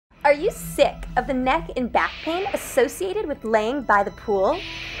Are you sick of the neck and back pain associated with laying by the pool?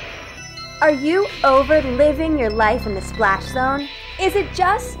 Are you over living your life in the splash zone? Is it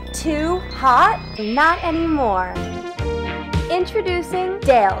just too hot? Not anymore. Introducing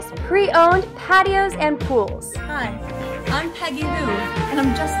Dale's pre-owned patios and pools. Hi, I'm Peggy Who, and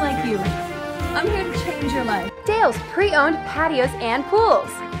I'm just like you. I'm here to change your life. Dale's pre-owned patios and pools.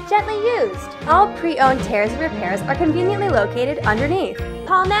 Gently used. All pre-owned tears and repairs are conveniently located underneath.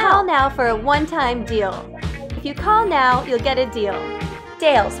 Call now for a one-time deal. If you call now, you'll get a deal.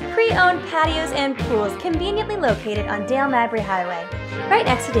 Dale's pre-owned patios and pools, conveniently located on Dale-Madbury Highway, right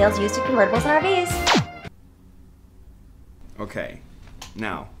next to Dale's used convertibles and RVs. Okay,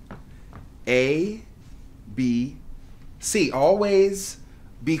 now, A, B, C. Always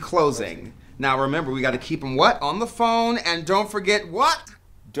be closing. Now remember, we got to keep them what? On the phone, and don't forget what?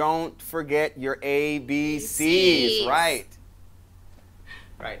 Don't forget your A.B.Cs. Right.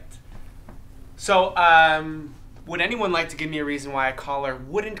 Right. So, would anyone like to give me a reason why a caller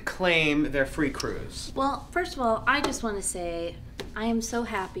wouldn't claim their free cruise? Well, first of all, I just want to say I am so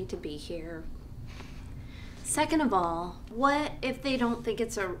happy to be here. Second of all, what if they don't think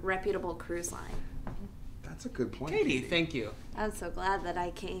it's a reputable cruise line? That's a good point. Katie, thank you. I'm so glad that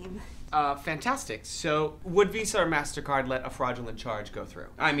I came. Fantastic. So, would Visa or MasterCard let a fraudulent charge go through?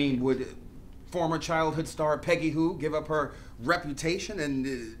 I mean, would former childhood star Peggy Who give up her reputation and,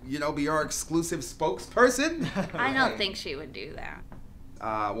 be our exclusive spokesperson? I don't think she would do that.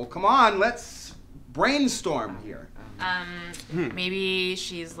 Well, come on, let's brainstorm here. Maybe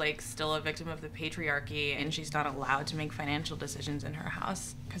she's like still a victim of the patriarchy and she's not allowed to make financial decisions in her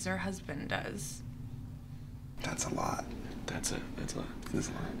house because her husband does. That's a lot. That's a lot. That's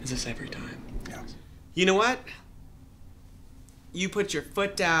a lot. Is this every time? Yeah. You know what? You put your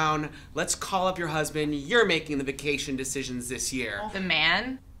foot down. Let's call up your husband. You're making the vacation decisions this year. The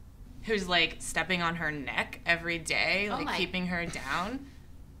man who's like stepping on her neck every day, like keeping her down.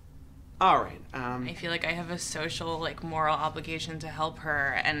 All right. I feel like I have a social, like, moral obligation to help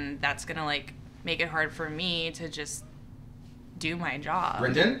her, and that's gonna like make it hard for me to just do my job.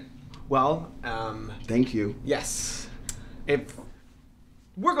 Brendan? Well, Thank you. yes. If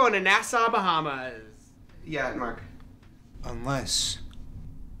we're going to Nassau, Bahamas. Yeah, Marc. Unless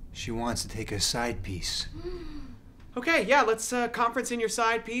she wants to take a side piece. Okay, yeah, let's conference in your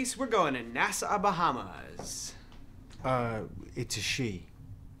side piece. We're going to Nassau, Bahamas. It's a she.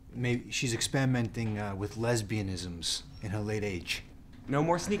 Maybe she's experimenting with lesbianisms in her late age. No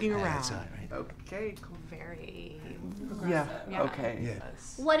more sneaking around. That's all right. Okay, cool. Very Yeah, Yeah. okay. Yeah.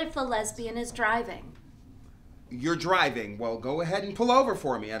 What if the lesbian is driving? You're driving. Well, go ahead and pull over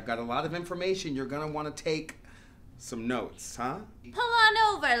for me. I've got a lot of information. You're going to want to take some notes, huh? Pull on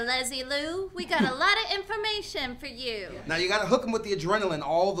over, Leslie Lou. We got a lot of information for you. Now, you got to hook them with the adrenaline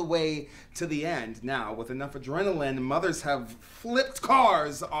all the way to the end. Now, with enough adrenaline, mothers have flipped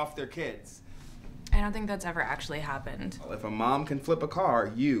cars off their kids. I don't think that's ever actually happened. Well, if a mom can flip a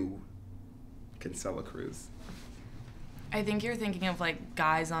car, you can sell a cruise. I think you're thinking of like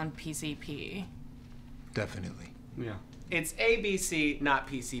guys on PCP. Definitely. Yeah. It's A.B.C, not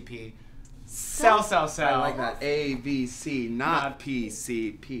PCP. Sell. I like that. A.B.C, not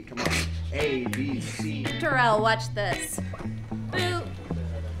P.C.P. Come on. A.B.C. Terrell, watch this. Boo.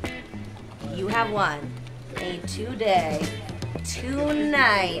 You have won a 2-day,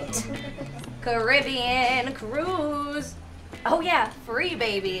 2-night Caribbean cruise. Oh yeah, free,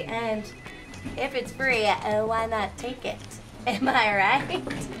 baby. And if it's free, why not take it? Am I right?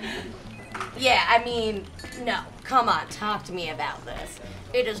 Yeah, I mean, no. Come on, talk to me about this.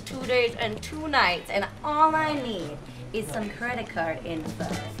 It is 2 days and 2 nights, and all I need is some credit card info.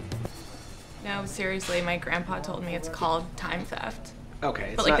 No, seriously, my grandpa told me it's called time theft. Okay,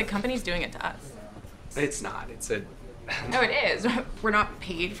 it's But like not, the company's doing it to us. It's not. It's a... No, it is. We're not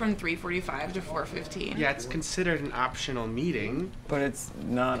paid from 3:45 to 4:15. Yeah, it's considered an optional meeting. But it's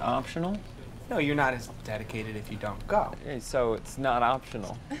not optional? No, you're not as dedicated if you don't go. Okay, so it's not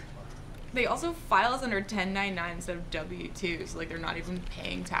optional. They also file us under 1099 instead of W-2, so like they're not even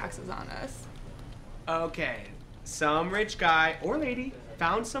paying taxes on us. Okay, some rich guy or lady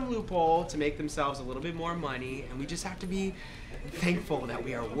found some loophole to make themselves a little bit more money, and we just have to be thankful that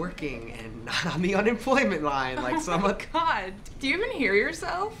we are working and not on the unemployment line like some... Oh God, do you even hear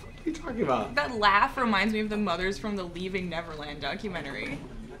yourself? What are you talking about? That laugh reminds me of the mothers from the Leaving Neverland documentary.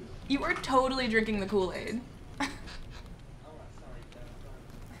 You are totally drinking the Kool-Aid.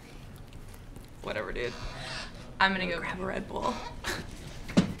 Whatever, dude. I'm gonna go grab a Red Bull.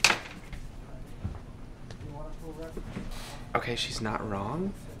 Okay, she's not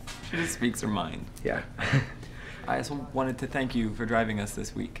wrong. She just speaks her mind. Yeah. I also wanted to thank you for driving us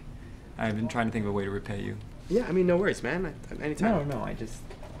this week. I've been trying to think of a way to repay you. Yeah, I mean, no worries, man. Anytime. No,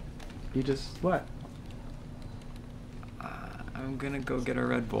 You just what? I'm gonna go get a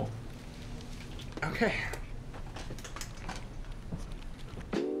Red Bull. Okay.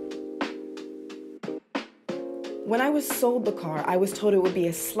 When I was sold the car, I was told it would be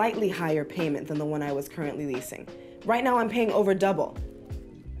a slightly higher payment than the one I was currently leasing. Right now, I'm paying over double.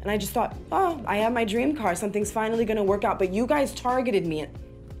 And I just thought, oh, I have my dream car. Something's finally gonna work out. But you guys targeted me.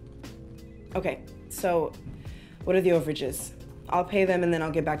 Okay, so what are the overages? I'll pay them and then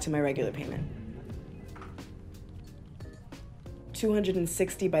I'll get back to my regular payment.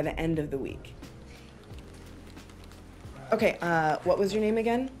 $260 by the end of the week. Okay, what was your name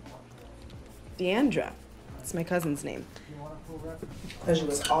again? Deandra. It's my cousin's name. Pleasure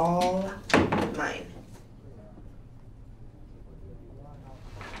was all mine.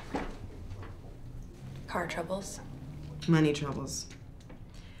 Car troubles. Money troubles.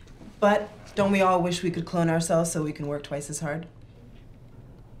 But don't we all wish we could clone ourselves so we can work twice as hard?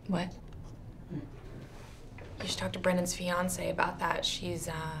 What? You should talk to Brendan's fiance about that. She's,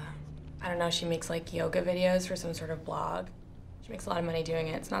 I don't know, she makes like yoga videos for some sort of blog. She makes a lot of money doing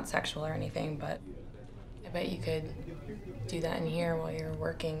it. It's not sexual or anything, but I bet you could do that in here while you're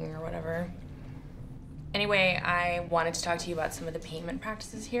working or whatever. Anyway, I wanted to talk to you about some of the payment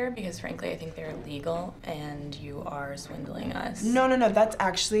practices here because frankly, I think they're illegal and you are swindling us. No, that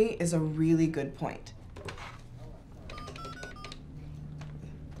actually is a really good point.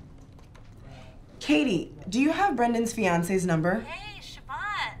 Katie, do you have Brendan's fiance's number? Hey,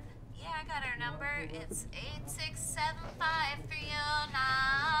 Siobhan. Yeah, I got her number. It's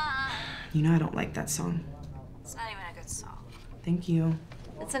 8675309. You know I don't like that song. It's not even a good song. Thank you.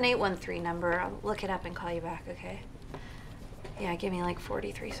 It's an 813 number. I'll look it up and call you back, okay? Yeah, give me like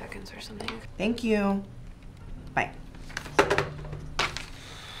 43 seconds or something. Thank you. Bye.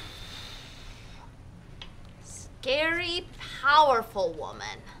 Scary, powerful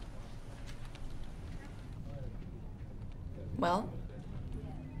woman. Well,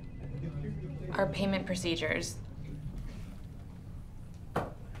 our payment procedures.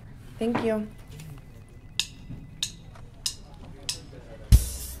 Thank you.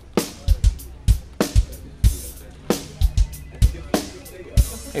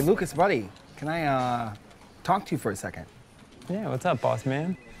 Hey, Lucas, buddy, can I talk to you for a second? Yeah, what's up, boss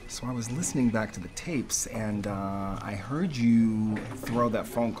man? So I was listening back to the tapes, and I heard you throw that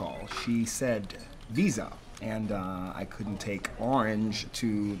phone call. She said Visa, and I couldn't take Orange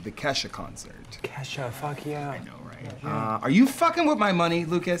to the Kesha concert. Kesha, fuck yeah. I know, right? Are you fucking with my money,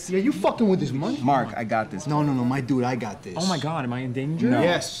 Lucas? Yeah, you fucking with his money? Marc, I got this. No, my dude, I got this. Oh my God, am I in danger? No.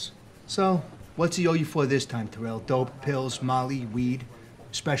 Yes. So, what's he owe you for this time, Terrell? Dope, pills, Molly, weed,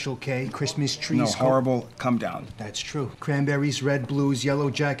 Special K, Christmas trees? No, horrible, come down. That's true. Cranberries, red blues, yellow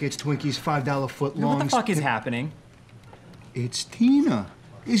jackets, Twinkies, $5 footlongs. What the fuck is happening? It's Tina,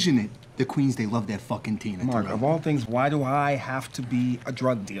 isn't it? The queens, they love that fucking Tina. Marc, Terrell. of all things, why do I have to be a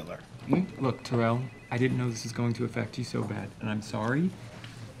drug dealer? Look, Terrell, I didn't know this was going to affect you so bad, and I'm sorry.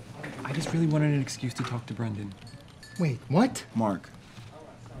 I just really wanted an excuse to talk to Brendan. Wait, what? Marc,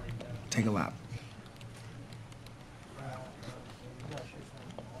 take a lap.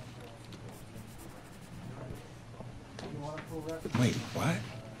 Wait, what?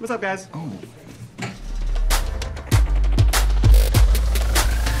 What's up, guys? Oh.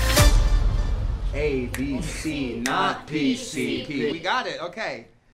 A, B, C, not P, C, P. We got it, okay.